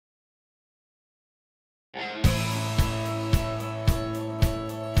This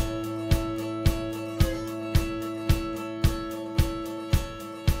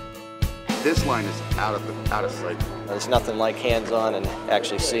line is out of sight. There's nothing like hands-on and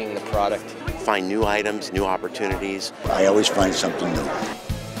actually seeing the product. Find new items, new opportunities. I always find something new.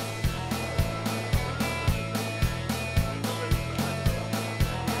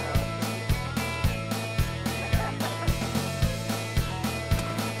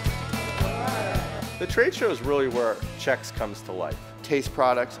 The trade show is really where Chex comes to life. Taste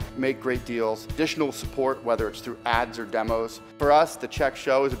products, make great deals, additional support, whether it's through ads or demos. For us, the Chex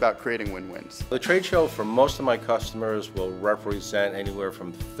show is about creating win-wins. The trade show for most of my customers will represent anywhere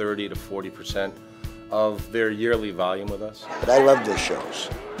from 30 to 40% of their yearly volume with us. But I love the shows.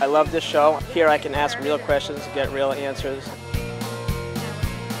 I love this show. Here I can ask real questions, get real answers.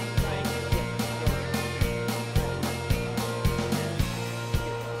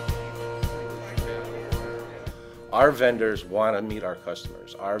 Our vendors want to meet our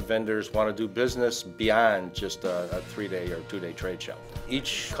customers. Our vendors want to do business beyond just a 3-day or 2-day trade show.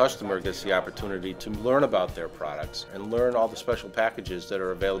 Each customer gets the opportunity to learn about their products and learn all the special packages that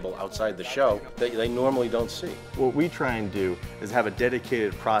are available outside the show that they normally don't see. What we try and do is have a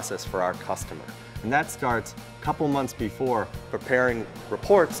dedicated process for our customer. And that starts a couple months before preparing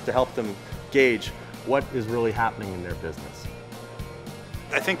reports to help them gauge what is really happening in their business.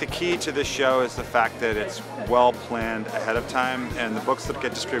 I think the key to this show is the fact that it's well planned ahead of time, and the books that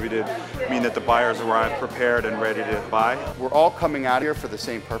get distributed mean that the buyers arrive prepared and ready to buy. We're all coming out here for the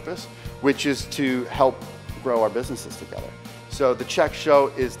same purpose, which is to help grow our businesses together. So the Chex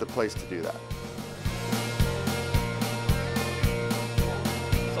show is the place to do that.